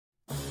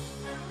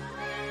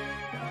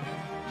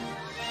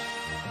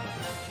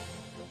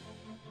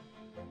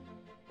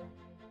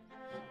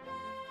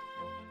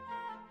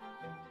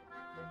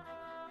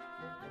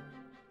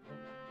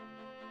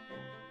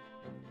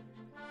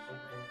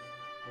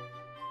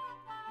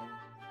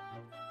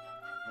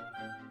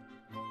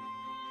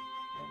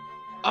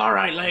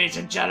Alright, ladies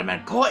and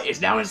gentlemen, court is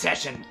now in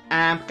session.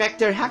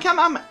 Victor, how come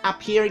I'm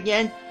up here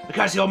again?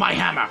 Because you're my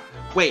hammer.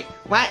 Wait,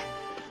 what?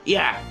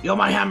 Yeah, you're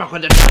my hammer for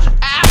the judge.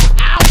 Ow!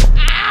 Ow!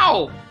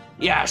 Ow!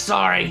 Yeah,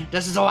 sorry.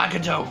 This is all I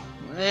can do.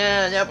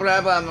 Yeah, no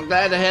problem. I'm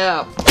glad to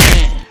help.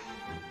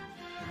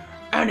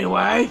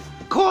 Anyway,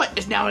 court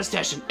is now in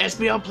session.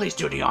 Espio, please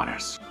do the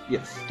honors.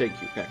 Yes, thank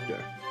you,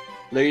 Victor.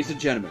 Ladies and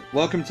gentlemen,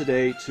 welcome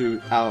today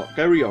to our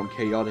very own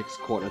Chaotix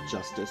Court of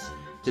Justice.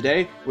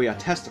 Today, we are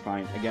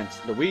testifying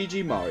against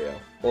Luigi Mario,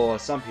 or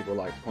some people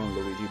like to call him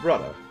Luigi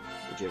Brother,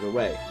 whichever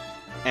way.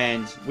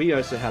 And we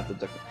also have to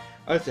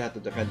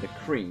defend the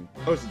Cream,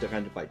 also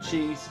defended by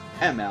Cheese,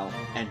 Emerl,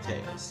 and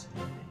Tails.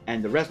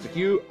 And the rest of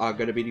you are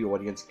going to be the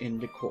audience in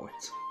the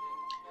court.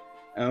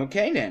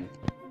 Okay then.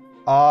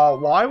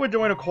 Why we're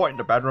doing a court in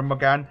the bedroom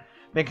again?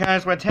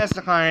 Because we're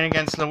testifying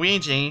against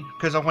Luigi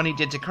because of what he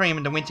did to Cream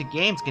in the Winter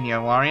Games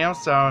video, Wario,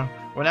 so,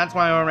 well, that's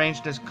why we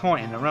arranged this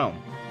court in the room.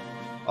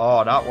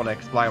 Oh, that would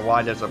explain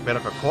why there's a bit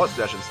of a court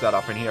session set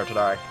up in here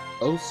today.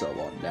 Also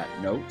on that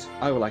note,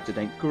 I would like to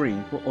thank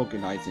Green for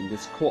organizing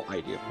this court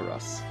idea for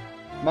us.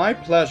 My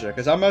pleasure,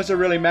 because I'm also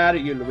really mad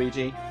at you,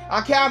 Luigi.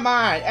 Oh, come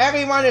on.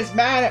 Everyone is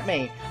mad at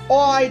me.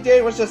 All I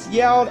did was just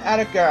yell at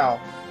a girl.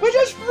 Which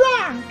is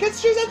wrong, because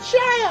she's a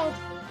child.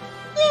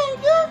 Yeah,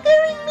 you're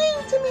very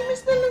mean to me,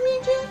 Mr.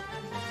 Luigi.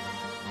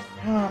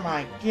 Oh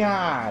my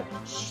god.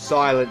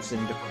 Silence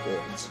in the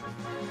court.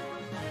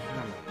 Oh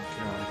my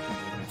god, I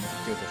can't believe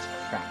I do this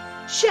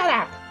crap. Shut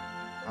up!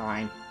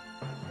 Fine.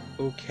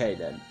 Okay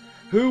then.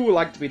 Who would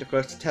like to be the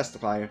first to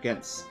testify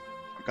against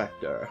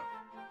Victor?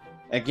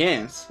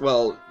 Against?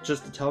 Well,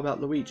 just to tell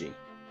about Luigi.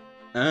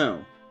 Oh.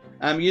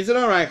 Is it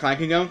alright if I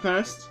can go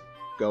first?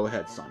 Go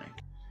ahead, Sonic.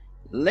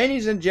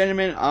 Ladies and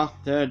gentlemen of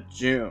the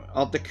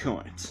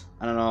court.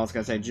 I don't know, I was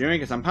gonna say jury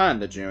because I'm part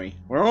of the jury.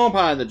 We're all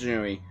part of the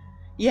jury.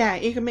 Yeah,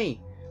 even me.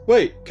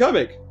 Wait,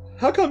 Kamek,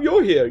 how come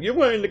you're here? You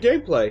weren't in the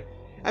gameplay.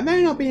 I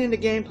may not be in the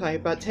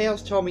gameplay, but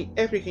Tails told me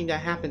everything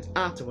that happened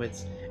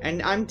afterwards,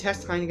 and I'm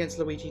testifying against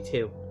Luigi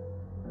too.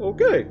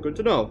 Okay, good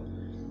to know.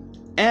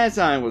 As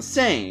I was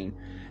saying,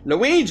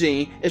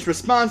 Luigi is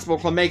responsible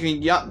for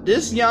making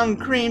this young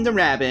Cream the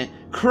Rabbit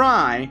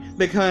cry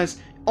because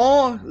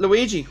all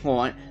Luigi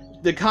thought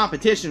the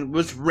competition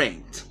was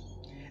rigged.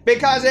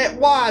 Because it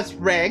was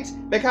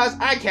rigged, because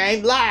I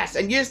came last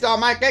and you stole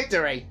my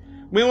victory.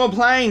 We were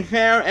playing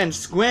fair and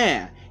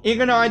square.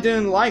 Even though I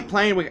didn't like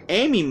playing with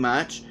Amy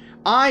much,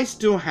 I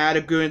still had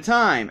a good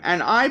time,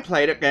 and I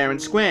played it fair and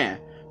square.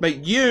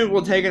 But you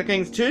were taking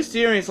things too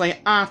seriously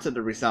after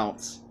the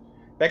results.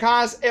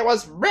 Because it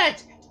was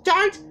rigged!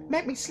 Don't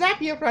make me slap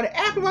you in front of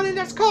everyone in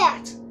this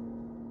court!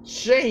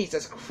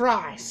 Jesus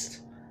Christ.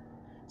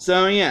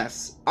 So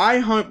yes, I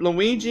hope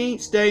Luigi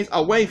stays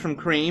away from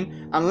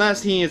Cream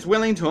unless he is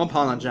willing to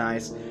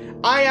apologize.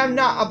 I am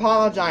not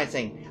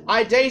apologizing.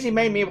 Daisy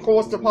made me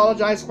forced to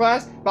apologize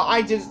first, but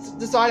I just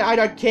decided I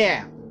don't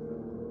care.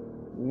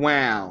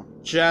 Wow.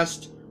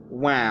 Just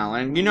wow.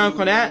 And you know,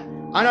 for that,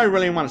 I don't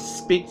really want to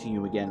speak to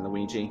you again,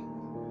 Luigi.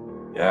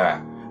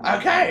 Yeah.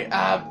 Okay,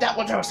 that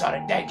will do,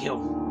 Sonic. Thank you.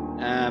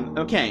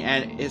 Okay,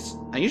 and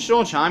are you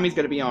sure Charmy's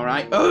gonna be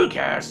alright? Who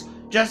cares?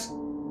 Just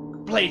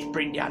please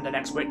bring down the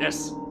next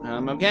witness.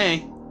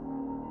 Okay.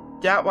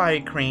 Don't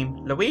worry,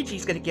 Cream.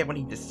 Luigi's gonna get what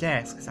he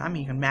deserves, because I'm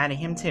even mad at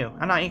him too.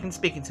 I'm not even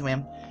speaking to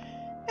him.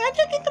 I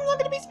don't think I'm not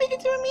gonna be speaking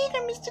to him either,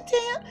 Mr.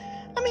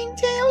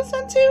 Tails,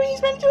 son too,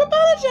 he's ready to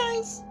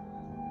apologize.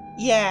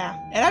 Yeah,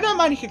 and I don't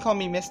mind if you call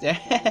me Mister.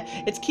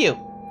 It's cute.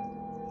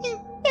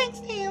 Thanks,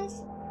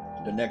 Tails.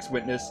 The next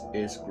witness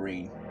is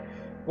Green.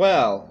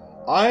 Well,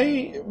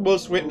 I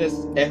was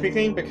witness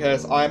everything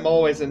because I'm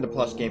always in the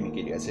Plush gaming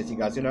videos, as you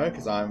guys know,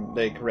 because I'm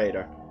the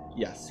creator.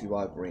 Yes, you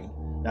are Green.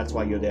 That's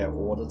why you're there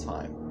all the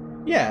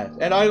time. Yeah,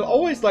 and I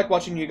always like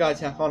watching you guys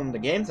have fun in the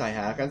games I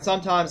have, and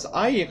sometimes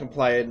I even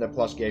play in the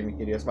Plush gaming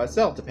videos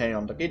myself, depending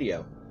on the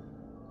video.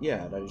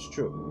 Yeah, that is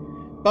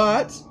true.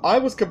 But I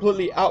was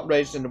completely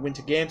outraged in the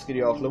Winter Games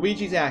video of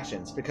Luigi's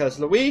actions, because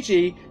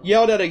Luigi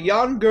yelled at a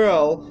young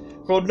girl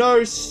for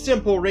no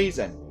simple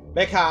reason.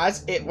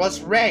 Because it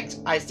was rigged.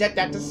 I said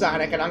that to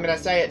Sonic, and I'm gonna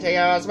say it to you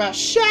as well.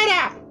 Shut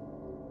up!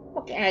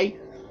 Okay.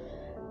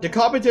 The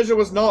competition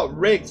was not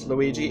rigged,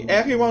 Luigi.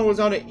 Everyone was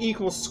on an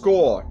equal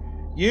score.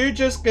 You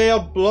just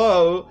failed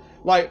low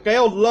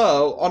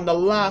on the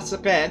last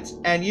event,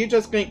 and you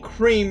just think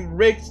Cream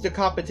rigged the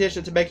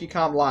competition to make you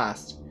come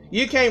last.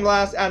 You came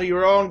last out of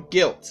your own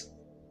guilt.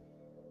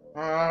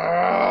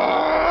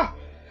 That's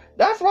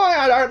why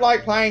I don't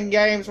like playing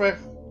games with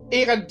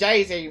even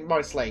Daisy,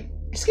 mostly.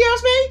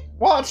 Excuse me?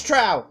 What's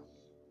true?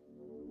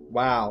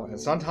 Wow, and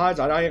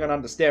sometimes I don't even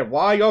understand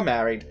why you're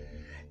married.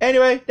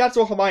 Anyway, that's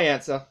all for my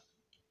answer.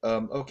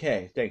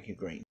 Okay, thank you,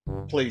 Green.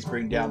 Please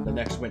bring down the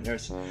next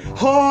witness.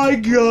 Hi,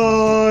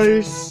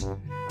 guys!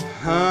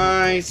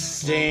 Hi,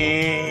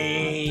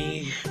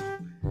 Steve!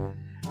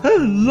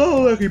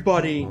 Hello,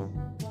 everybody!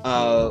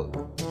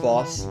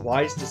 boss.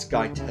 Why is this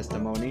guy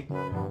testimony?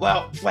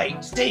 Well,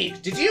 wait,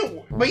 Steve,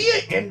 were you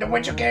in the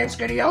Winter Games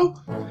video?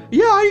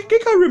 Yeah, I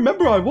think I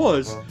remember I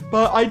was,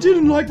 but I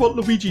didn't like what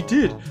Luigi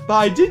did, but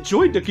I did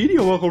join the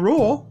video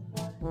overall.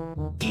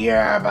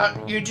 Yeah,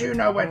 but you do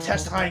know we're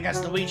testifying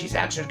against Luigi's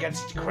action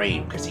against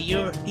Cream, because he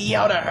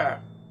yelled at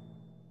her.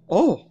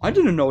 Oh, I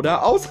didn't know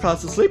that. I was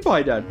fast asleep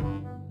by then.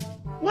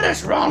 What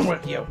is wrong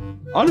with you?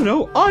 I don't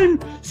know, I'm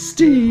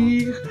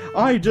Steve.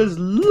 I just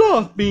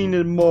love being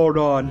a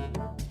moron.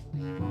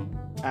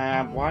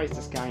 Why is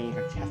this guy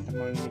even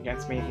testimony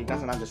against me if he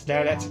doesn't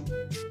understand it?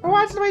 Oh,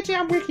 it's Luigi,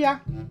 I'm with ya.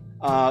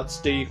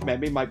 Steve,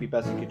 maybe it might be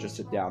best if you could just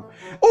sit down.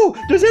 Oh,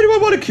 does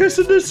anyone want to kiss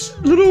in this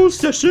little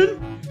session?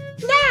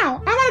 No, I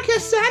want to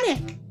kiss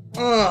Sonic.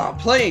 Oh,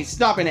 please,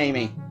 stop it,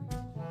 Amy.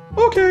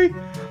 Okay,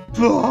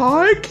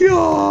 bye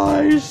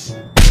guys.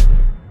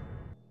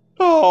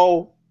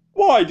 Oh,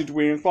 why did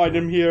we invite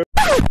him here?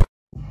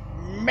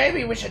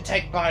 Maybe we should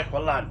take Bye for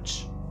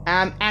lunch.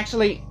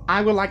 Actually,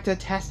 I would like to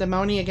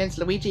testimony against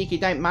Luigi if you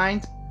don't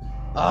mind.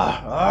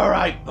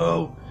 Alright,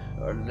 Boo.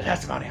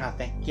 Testimony, huh?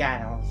 Thank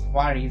God.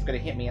 Wario's gonna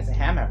hit me as a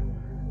hammer.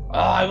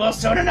 I will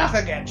soon enough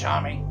again,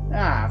 Charmy.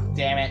 Ah,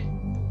 damn it.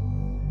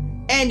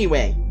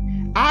 Anyway,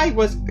 I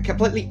was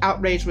completely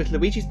outraged with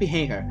Luigi's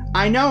behavior.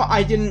 I know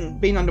I didn't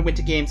be on the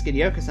Winter Games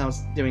video because I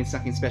was doing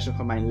something special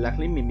for my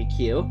lovely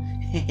Mimikyu.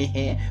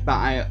 But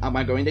I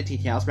won't go into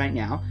details right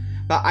now.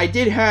 But I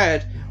did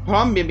heard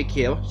from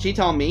Mimikyu, she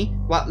told me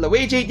what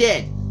Luigi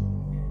did.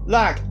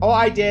 Look, all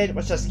I did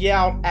was just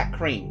yell at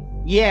Cream.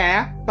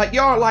 Yeah, but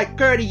you're like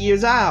 30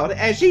 years old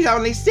and she's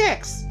only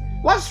 6.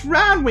 What's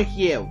wrong with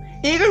you?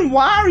 Even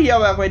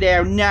Wario over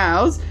there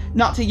knows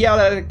not to yell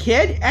at a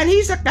kid, and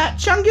he's a fat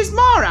chungus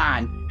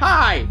moron.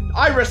 Hi,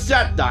 I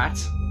reset that.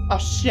 Oh,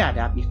 shut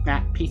up, you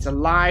fat piece of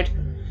lard.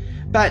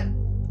 But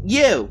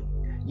you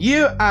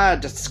are a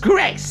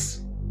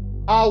disgrace.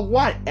 Oh,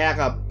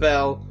 whatever,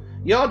 Bill.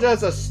 You're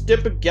just a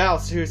stupid girl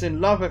who's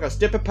in love with a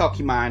stupid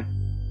Pokemon.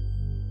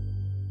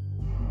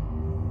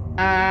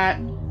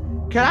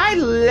 Can I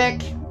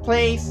lick,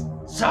 please?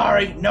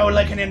 Sorry, no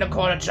licking in the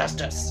court of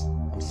justice.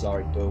 I'm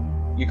sorry, Boo.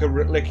 You can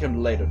lick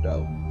him later,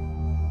 though.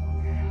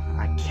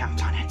 I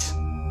count on it.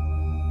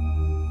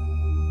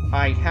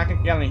 I have a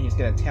feeling he's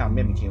gonna tell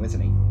Mimikyu, isn't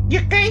he?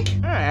 You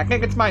think? I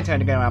think it's my turn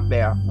to go up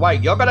there.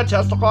 Wait, you're gonna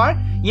testify?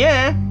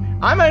 Yeah.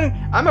 I'm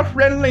a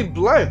friendly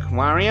bloke,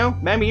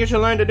 Wario. Maybe you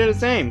should learn to do the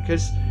same,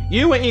 because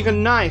you were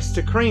even nice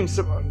to Cream,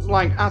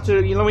 like, after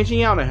Luigi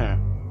yelled at her.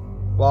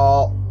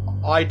 Well,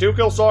 I do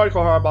feel sorry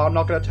for her, but I'm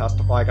not gonna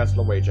testify against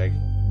Luigi.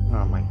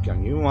 Oh my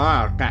god, you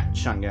are a fat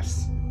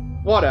chungus.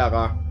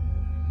 Whatever.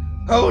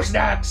 Who's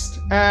next?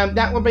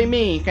 That will be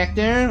me,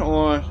 Vector,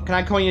 or can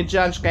I call you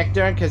Judge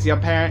Vector, because you're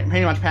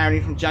pretty much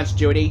parodying from Judge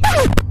Judy.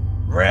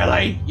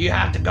 Really? You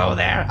have to go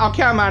there? Oh,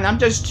 come on, I'm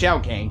just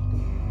joking.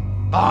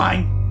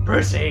 Fine,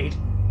 proceed.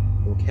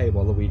 Okay,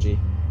 well, Luigi,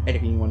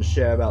 anything you want to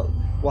share about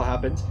what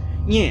happened?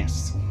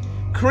 Yes.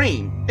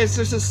 Cream is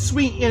just a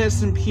sweet,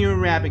 innocent, pure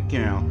rabbit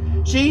girl.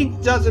 She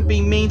doesn't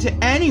be mean to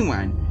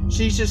anyone.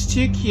 She's just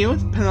too cute,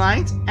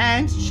 polite,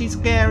 and she's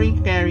very,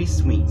 very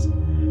sweet.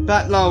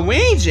 But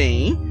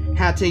Luigi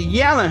had to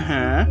yell at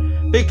her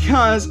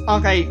because,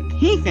 okay,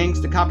 he thinks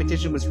the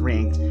competition was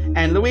rigged,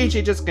 and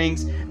Luigi just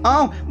thinks,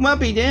 oh,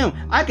 whoopee-doo,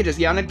 I could just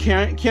yell at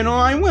kid all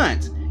I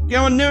want.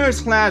 Your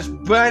newsflash,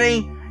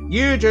 buddy,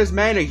 you just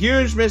made a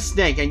huge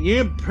mistake, and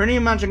you pretty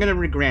much are gonna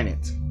regret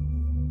it.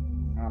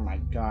 Oh my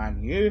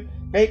god, you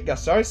think you're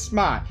so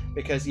smart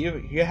because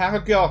you have a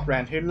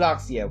girlfriend who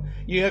loves you.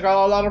 You have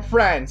got a lot of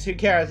friends who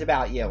cares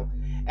about you.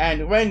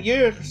 And when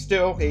you're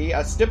still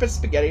a stupid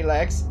spaghetti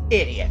legs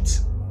idiot.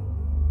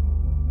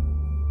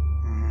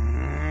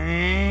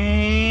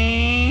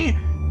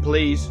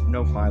 Please,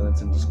 no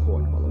violence in this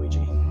court,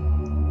 Waluigi.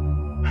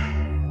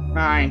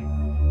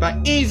 Fine,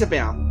 but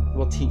Isabel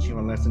will teach you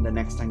a lesson the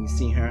next time you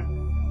see her.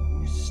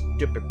 You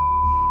stupid.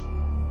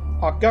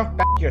 Oh, go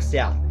back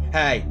yourself.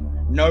 Hey,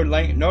 no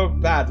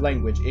bad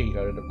language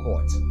either in the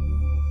court.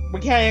 We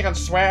can't even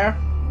swear.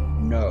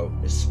 No,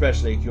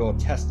 especially if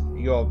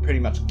you're pretty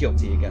much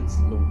guilty against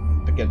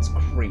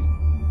Cream.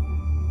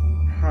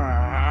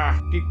 I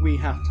think we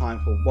have time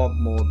for one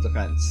more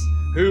defense.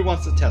 Who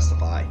wants to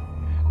testify?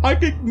 I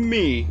pick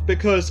me,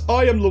 because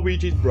I am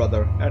Luigi's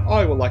brother, and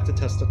I would like to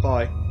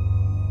testify.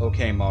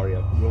 Okay,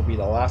 Mario, you'll be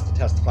the last to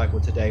testify for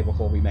today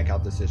before we make our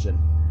decision.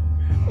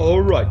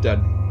 Alright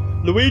then.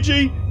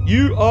 Luigi,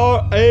 you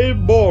are a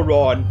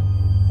moron.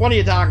 What are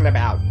you talking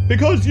about?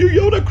 Because you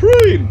yelled at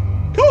Cream!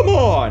 Come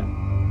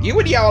on! You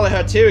would yell at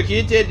her too if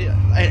you did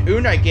an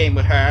Uno game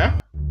with her.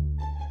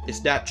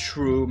 Is that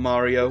true,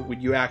 Mario?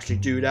 Would you actually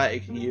do that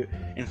if you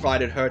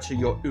invited her to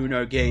your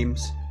Uno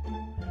games?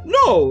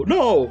 No!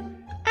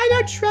 I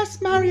don't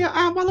trust Mario.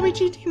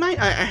 Waluigi, do you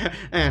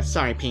mind?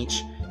 Sorry,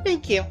 Peach.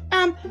 Thank you.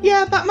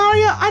 Yeah, but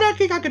Mario, I don't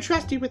think I could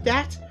trust you with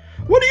that.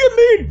 What do you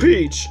mean,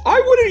 Peach?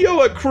 I wouldn't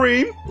yell at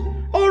Cream.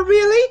 Oh,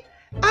 really?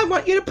 I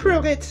want you to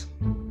prove it.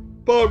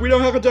 But we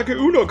don't have a deck of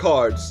Uno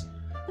cards.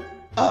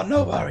 Oh,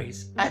 no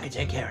worries. I can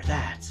take care of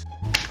that.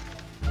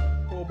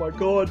 Oh my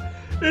god.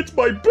 It's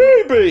my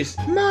babies!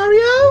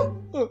 Mario?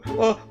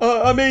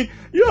 I mean,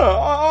 yeah,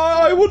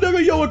 I would never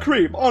yell at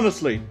Cream,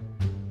 honestly.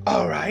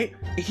 Alright,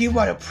 if you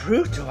want to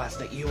prove to us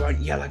that you won't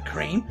yell at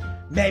Cream,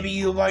 maybe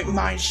you won't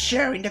mind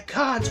sharing the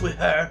cards with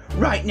her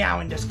right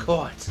now in this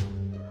court.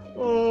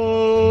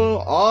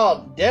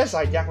 Oh, this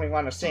I definitely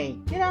want to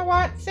see. You know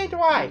what? So do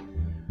I.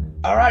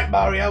 Alright,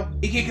 Mario,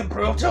 if you can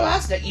prove to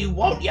us that you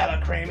won't yell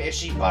at Cream if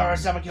she borrows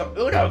some of your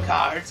Uno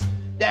cards,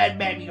 then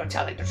maybe you're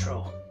telling the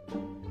truth.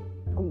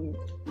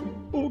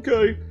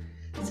 Okay.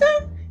 So,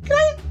 can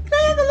I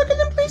have a look at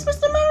them, please,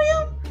 Mr.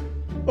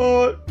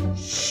 Mario?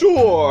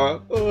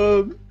 Sure.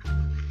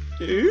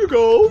 Here you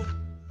go.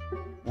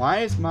 Why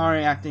is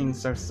Mario acting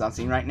so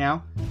sussy right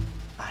now?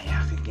 I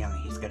have a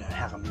feeling he's gonna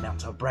have a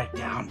mental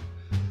breakdown.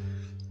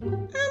 Okay,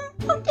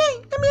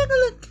 let me have a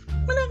look.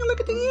 I'm gonna have a look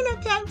at the Uno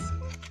cards.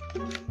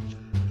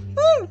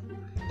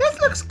 This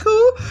looks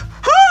cool.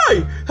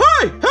 Hey!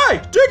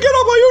 Don't get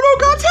on my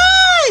Uno cards!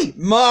 Hey!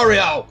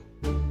 Mario!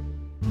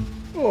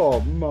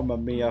 Oh, mamma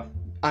mia.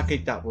 I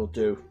think that will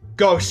do.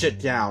 Go sit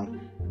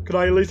down. Can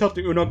I at least have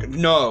the Uno?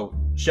 No.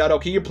 Shadow,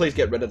 can you please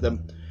get rid of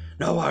them?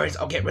 No worries,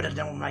 I'll get rid of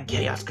them with my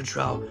Chaos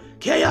Control.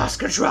 Chaos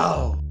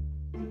Control!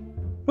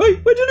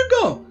 Wait, where did it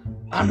go?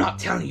 I'm not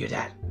telling you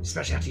that,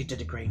 especially after you did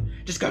the Cream.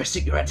 Just go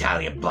sit your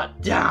Italian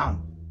butt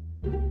down.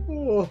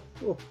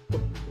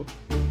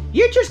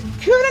 You just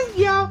couldn't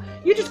yell.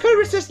 You just couldn't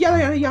resist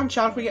yelling at a young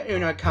child for your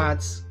Uno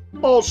cards.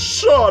 Oh,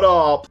 shut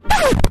up!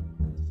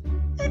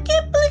 I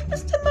can't believe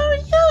Mr.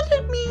 Mario yelled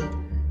at me.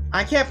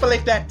 I can't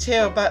believe that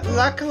too, but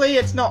luckily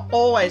it's not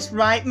always,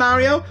 right,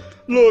 Mario?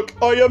 Look,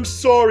 I am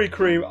sorry,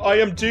 Cream. I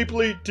am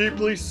deeply,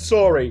 deeply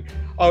sorry.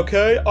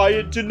 Okay?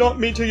 I did not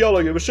mean to yell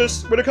at you. It's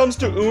just, when it comes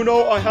to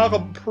Uno, I have a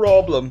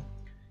problem.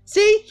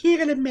 See? He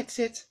even admits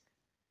it.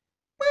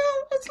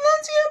 Well, as long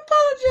as you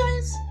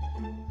apologize.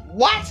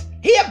 What?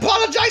 He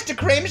apologized to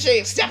Cream and she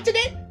accepted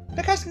it?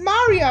 Because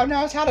Mario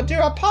knows how to do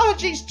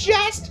apologies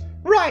just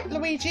right,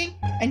 Luigi.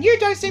 And you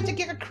don't seem to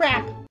give a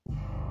crap.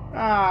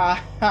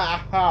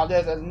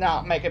 This is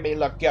not making me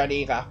look good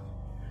either.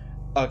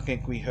 I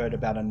think we heard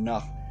about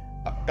enough.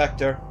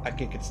 Vector, I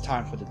think it's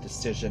time for the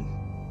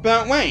decision.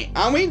 But wait,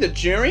 are we the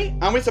jury?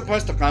 Are we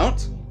supposed to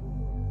vote?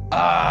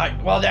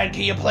 Well then,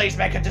 can you please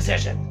make a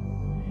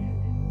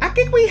decision? I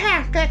think we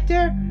have,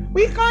 Vector.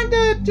 We find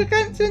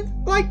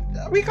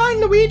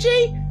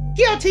Luigi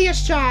guilty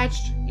as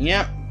charged.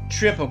 Yep,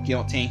 triple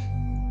guilty.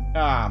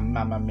 Ah,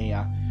 mamma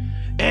mia.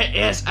 It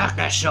is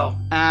official.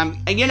 And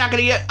you're not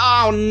gonna get.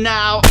 Oh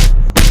no!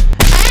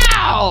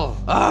 Ow!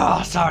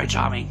 Oh, sorry,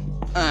 Charmy.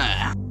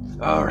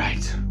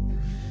 Alright.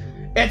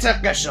 It's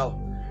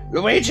official.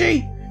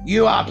 Luigi,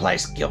 you are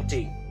placed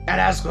guilty. And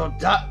as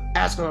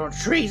for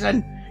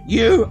treason,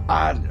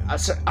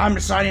 I'm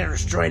assigning a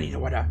restraining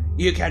order.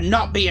 You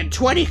cannot be in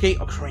 20 feet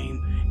of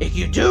Cream. If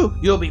you do,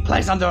 you'll be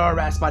placed under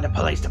arrest by the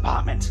police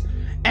department.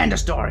 End of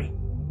story.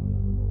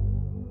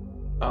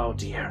 Oh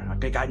dear, I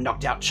think I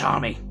knocked out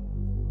Charmy.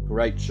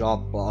 Great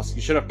job, boss.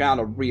 You should have found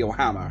a real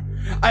hammer.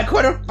 I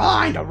couldn't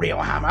find a real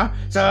hammer,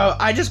 so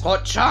I just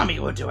thought Charmy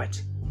would do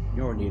it.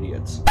 You're an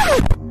idiot.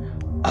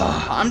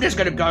 I'm just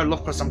gonna go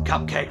look for some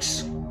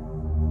cupcakes.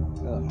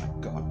 Oh my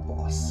god,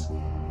 boss.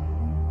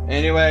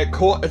 Anyway,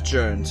 court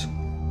adjourned.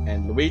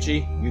 And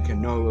Luigi, you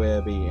can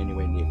nowhere be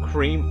anywhere near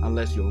Cream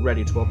unless you're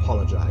ready to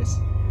apologize.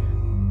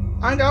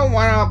 I don't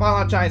want to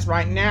apologize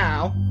right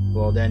now.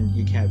 Well then,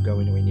 you can't go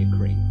anywhere near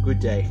Cream. Good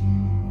day.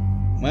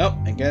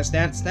 Well, I guess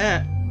that's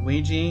that.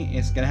 Luigi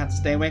is gonna have to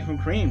stay away from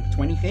Cream,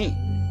 20 feet.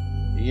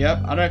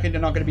 Yep, I reckon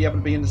you're not gonna be able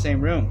to be in the same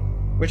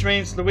room. Which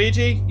means,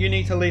 Luigi, you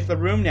need to leave the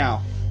room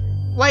now.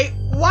 Wait,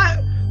 what?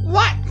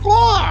 What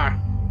for?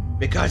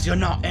 Because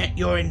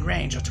you're in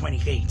range of 20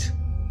 feet.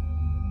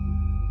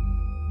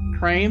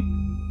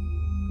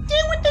 Cream? Do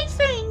what they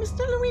say,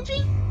 Mr.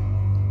 Luigi.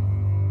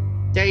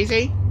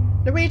 Daisy?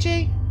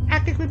 Luigi, I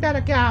think we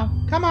better go.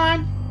 Come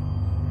on.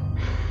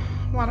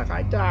 What have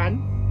I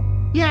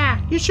done? Yeah,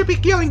 you should be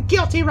feeling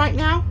guilty right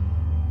now.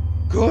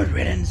 Good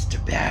riddance to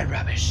bad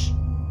rubbish.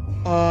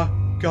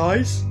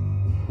 Guys?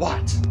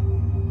 What?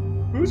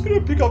 Who's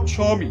gonna pick up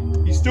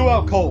Charmy? He's still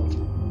out cold.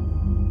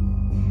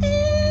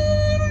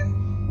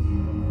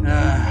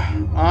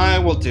 I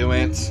will do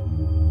it.